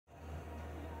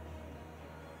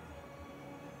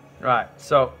Right,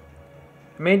 so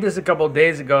I made this a couple of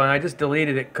days ago and I just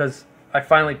deleted it because I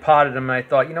finally potted them and I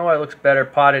thought, you know what, it looks better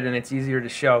potted and it's easier to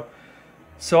show.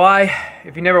 So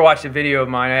if you never watched a video of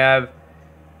mine, I have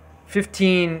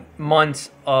 15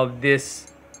 months of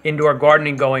this indoor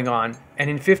gardening going on, and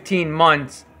in 15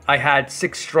 months I had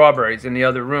 6 strawberries in the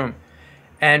other room.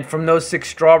 And from those 6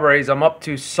 strawberries, I'm up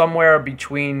to somewhere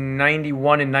between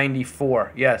 91 and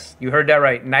 94. Yes, you heard that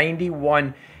right,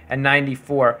 91 and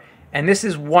 94. And this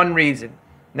is one reason.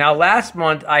 Now, last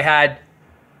month, I had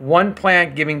one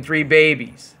plant giving 3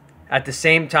 babies at the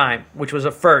same time, which was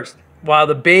a first, while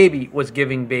the baby was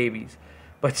giving babies.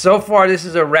 But so far, this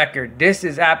is a record. This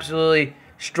is absolutely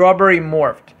strawberry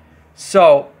morphed.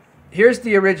 So here's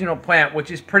the original plant, which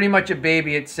is pretty much a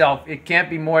baby itself. It can't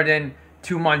be more than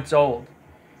 2 months old.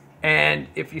 And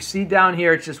if you see down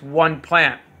here, it's just one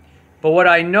plant. But what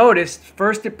I noticed,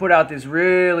 first it put out this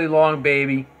really long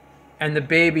baby, and the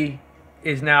baby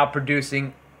is now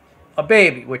producing a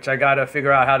baby, which I got to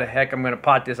figure out how the heck I'm going to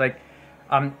pot this. I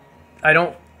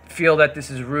don't feel that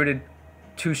this is rooted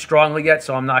too strongly yet,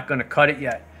 so I'm not going to cut it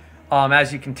yet.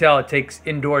 As you can tell, it takes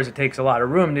a lot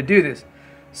of room to do this.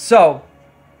 So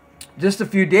just a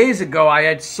few days ago, I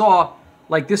had saw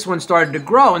like this one started to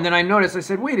grow, and then I noticed, I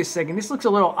said, wait a second, this looks a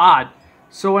little odd.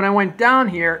 So when I went down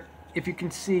here, if you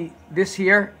can see this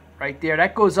here, right there,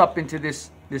 that goes up into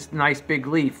this nice big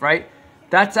leaf, right?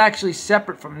 That's actually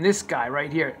separate from this guy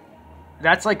right here.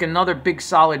 That's like another big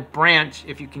solid branch,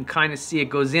 if you can kind of see it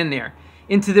goes in there,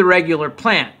 into the regular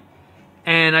plant.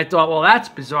 And I thought, well, that's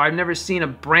bizarre. I've never seen a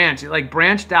branch. It like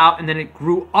branched out and then it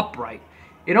grew upright.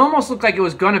 It almost looked like it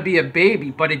was going to be a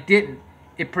baby, but it didn't.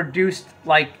 It produced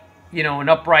like, you know, an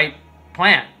upright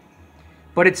plant.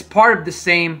 But it's part of the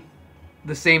same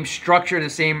structure, the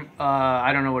same,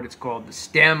 I don't know what it's called, the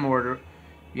stem or,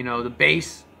 you know, the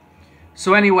base.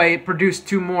 So anyway, it produced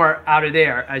 2 more out of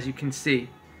there, as you can see.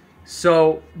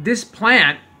 So this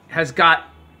plant has got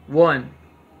 1,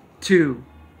 2,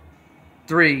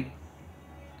 3,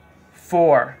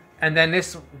 4, and then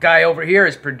this guy over here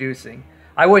is producing.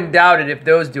 I wouldn't doubt it if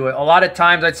those do it. A lot of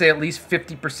times, I'd say at least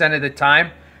 50% of the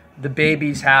time, the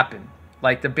babies happen.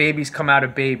 Like the babies come out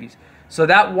of babies. So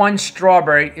that one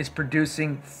strawberry is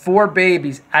producing 4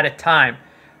 babies at a time.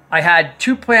 I had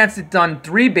 2 plants that done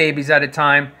 3 babies at a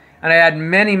time, and I had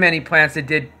many, many plants that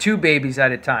did 2 babies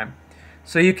at a time.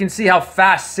 So you can see how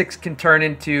fast 6 can turn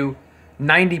into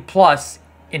 90 plus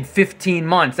in 15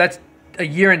 months. That's a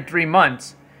year and 3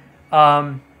 months.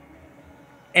 And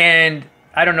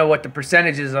I don't know what the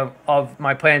percentages of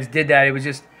my plants did that. It was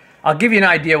just, I'll give you an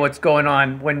idea what's going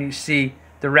on when you see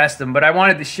the rest of them. But I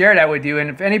wanted to share that with you. And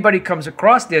if anybody comes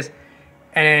across this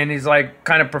and is like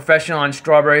kind of professional on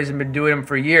strawberries and been doing them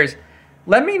for years,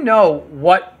 let me know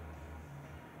what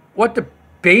the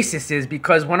basis is.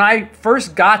 Because when I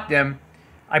first got them,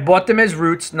 I bought them as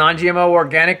roots, non-GMO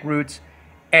organic roots.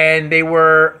 And they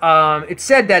were, it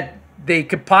said that they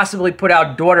could possibly put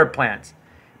out daughter plants.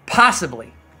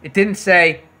 Possibly. It didn't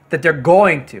say that they're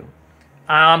going to.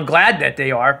 I'm glad that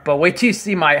they are, but wait till you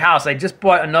see my house. I just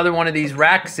bought another one of these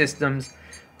rack systems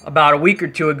about a week or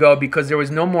 2 ago because there was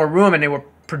no more room and they were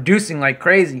producing like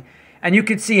crazy. And you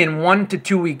could see in 1 to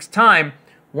 2 weeks' time,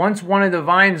 once one of the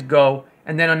vines go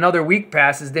and then another week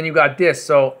passes, then you got this.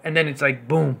 So, and then it's like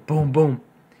boom, boom, boom.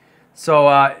 So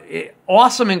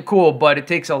awesome and cool, but it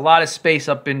takes a lot of space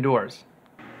up indoors.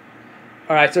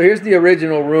 All right, so here's the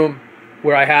original room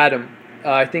where I had them.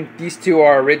 I think these 2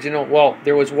 are original. Well,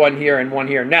 there was one here and one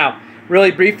here. Now, really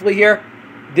briefly here,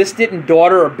 this didn't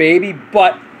daughter or baby,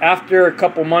 but after a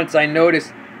couple months, I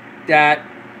noticed that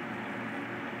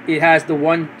it has the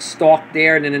one stalk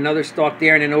there and then another stalk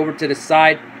there, and then over to the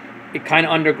side, it kind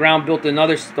of underground built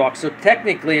another stalk. So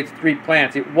technically, it's 3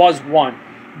 plants. It was 1.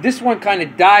 This one kind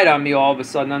of died on me all of a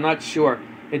sudden. I'm not sure.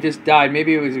 It just died.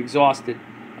 Maybe it was exhausted.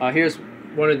 Here's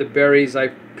one of the berries. I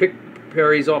picked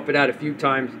berries off of that a few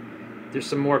times. There's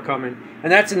some more coming.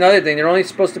 And that's another thing. They're only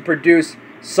supposed to produce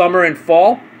summer and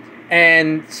fall.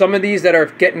 And some of these that are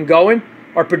getting going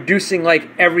are producing like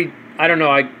every, I don't know,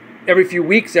 like every few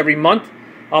weeks, every month.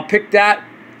 I'll pick that.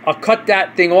 I'll cut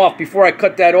that thing off. Before I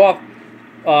cut that off,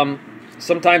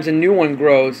 sometimes a new one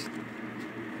grows.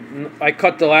 I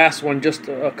cut the last one just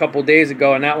a couple days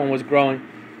ago, and that one was growing.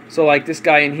 So like this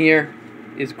guy in here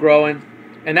is growing.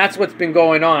 And that's what's been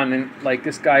going on. And like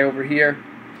this guy over here.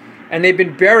 And they've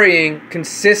been burying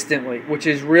consistently, which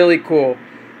is really cool.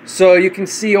 So you can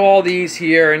see all these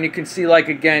here, and you can see like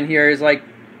again here is like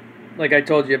I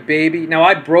told you, a baby. Now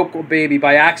I broke a baby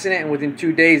by accident, and within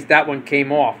 2 days that one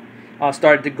came off.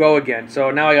 Started to grow again.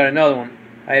 So now I got another one.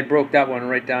 I had broke that one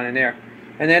right down in there.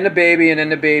 And then the baby, and then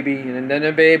the baby, and then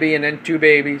the baby, and then 2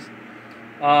 babies.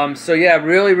 So yeah,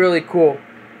 really, really cool.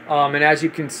 And as you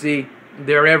can see,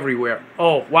 they're everywhere.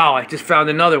 Oh, wow, I just found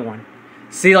another one.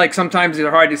 See, like sometimes they're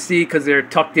hard to see because they're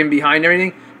tucked in behind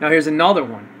everything. Now here's another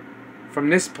one from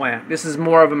this plant. This is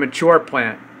more of a mature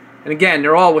plant. And again,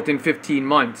 they're all within 15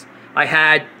 months. I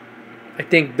had, I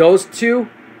think, those two,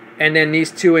 and then these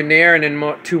two in there, and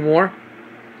then two more.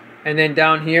 And then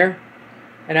down here.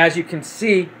 And as you can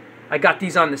see, I got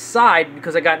these on the side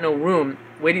because I got no room.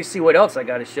 Wait till you see what else I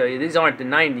got to show you. These aren't the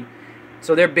 90.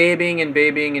 So they're babying and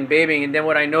babying and babying. And then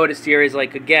what I noticed here is,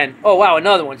 like, again, oh, wow,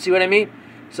 another one. See what I mean?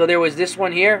 So there was this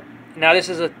one here. Now this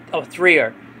is a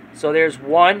threer. So there's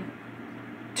 1,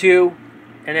 2,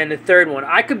 and then the third one.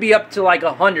 I could be up to like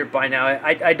 100 by now.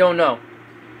 I don't know.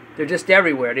 They're just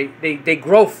everywhere. They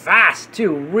grow fast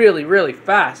too. Really, really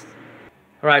fast.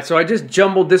 All right, so I just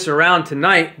jumbled this around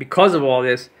tonight because of all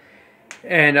this.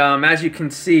 And as you can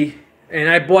see, and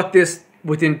I bought this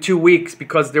within 2 weeks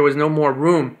because there was no more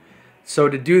room. So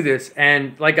to do this,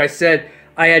 and like I said,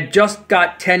 I had just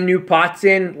got 10 new pots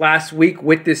in last week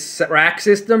with this rack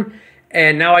system,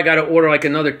 and now I got to order like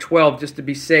another 12 just to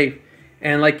be safe.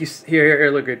 And like you here,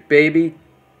 look at baby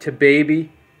to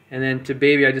baby, and then to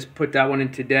baby. I just put that one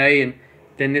in today, and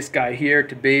then this guy here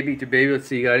to baby to baby. Let's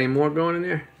see, you got any more going in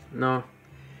there? No.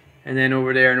 And then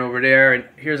over there and over there, and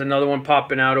here's another one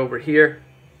popping out over here,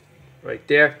 right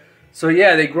there. So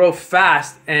yeah, they grow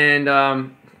fast, and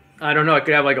I don't know, I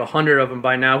could have like 100 of them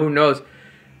by now, who knows.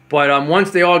 But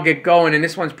once they all get going, and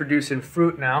this one's producing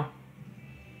fruit now.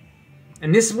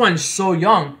 And this one's so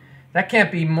young, that can't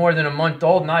be more than a month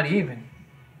old, not even.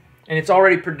 And it's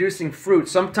already producing fruit.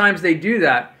 Sometimes they do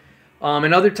that.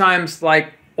 And other times,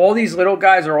 like, all these little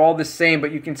guys are all the same,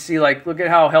 but you can see, like, look at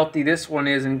how healthy this one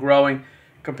is and growing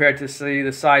compared to, see,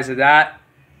 the size of that.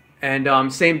 And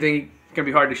same thing, it's going to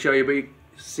be hard to show you, but you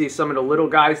see some of the little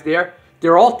guys there.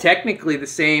 They're all technically the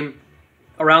same,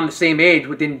 around the same age,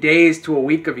 within days to a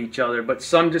week of each other, but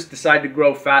some just decide to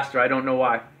grow faster. I don't know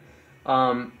why.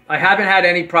 I haven't had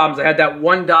any problems. I had that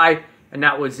one die, and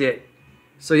that was it.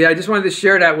 So yeah, I just wanted to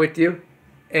share that with you.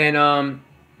 And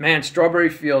man, strawberry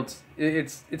fields,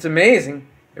 it's amazing.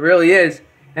 It really is.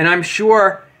 And I'm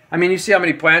sure, I mean, you see how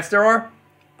many plants there are?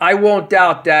 I won't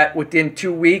doubt that within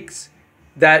 2 weeks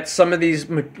that some of these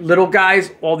little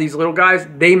guys, all these little guys,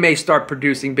 they may start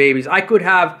producing babies. I could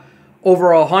have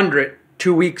over 100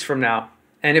 2 weeks from now.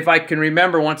 And if I can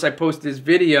remember, once I post this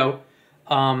video,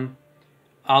 I'll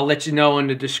let you know in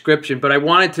the description. But I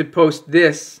wanted to post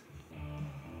this.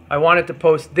 I wanted to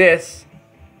post this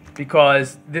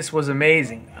because this was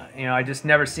amazing. You know, I just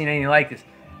never seen anything like this.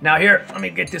 Now here, let me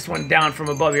get this one down from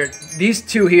above here. These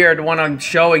two here, the one I'm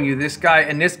showing you, this guy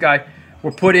and this guy,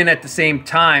 were put in at the same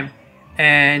time.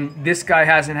 And this guy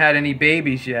hasn't had any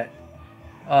babies yet.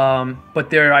 But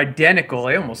they're identical.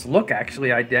 They almost look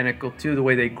actually identical too, the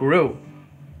way they grew.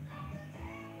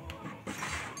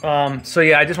 So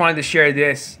yeah, I just wanted to share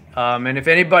this. And if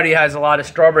anybody has a lot of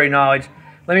strawberry knowledge,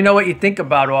 let me know what you think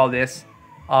about all this.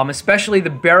 Especially the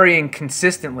burying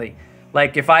consistently.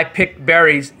 Like if I pick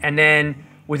berries and then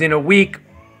within a week,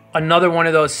 another one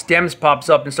of those stems pops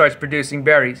up and starts producing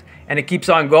berries. And it keeps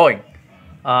on going.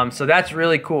 So that's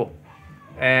really cool.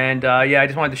 And yeah, I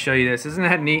just wanted to show you this. Isn't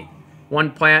that neat?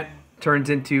 One plant turns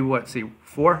into, what, see,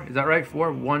 4? Is that right?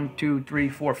 4? 1, 2, 3,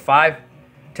 4, 5.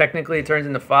 Technically, it turns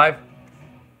into 5.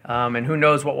 And who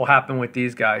knows what will happen with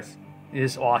these guys. It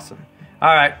is awesome.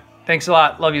 All right. Thanks a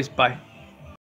lot. Love you. Bye.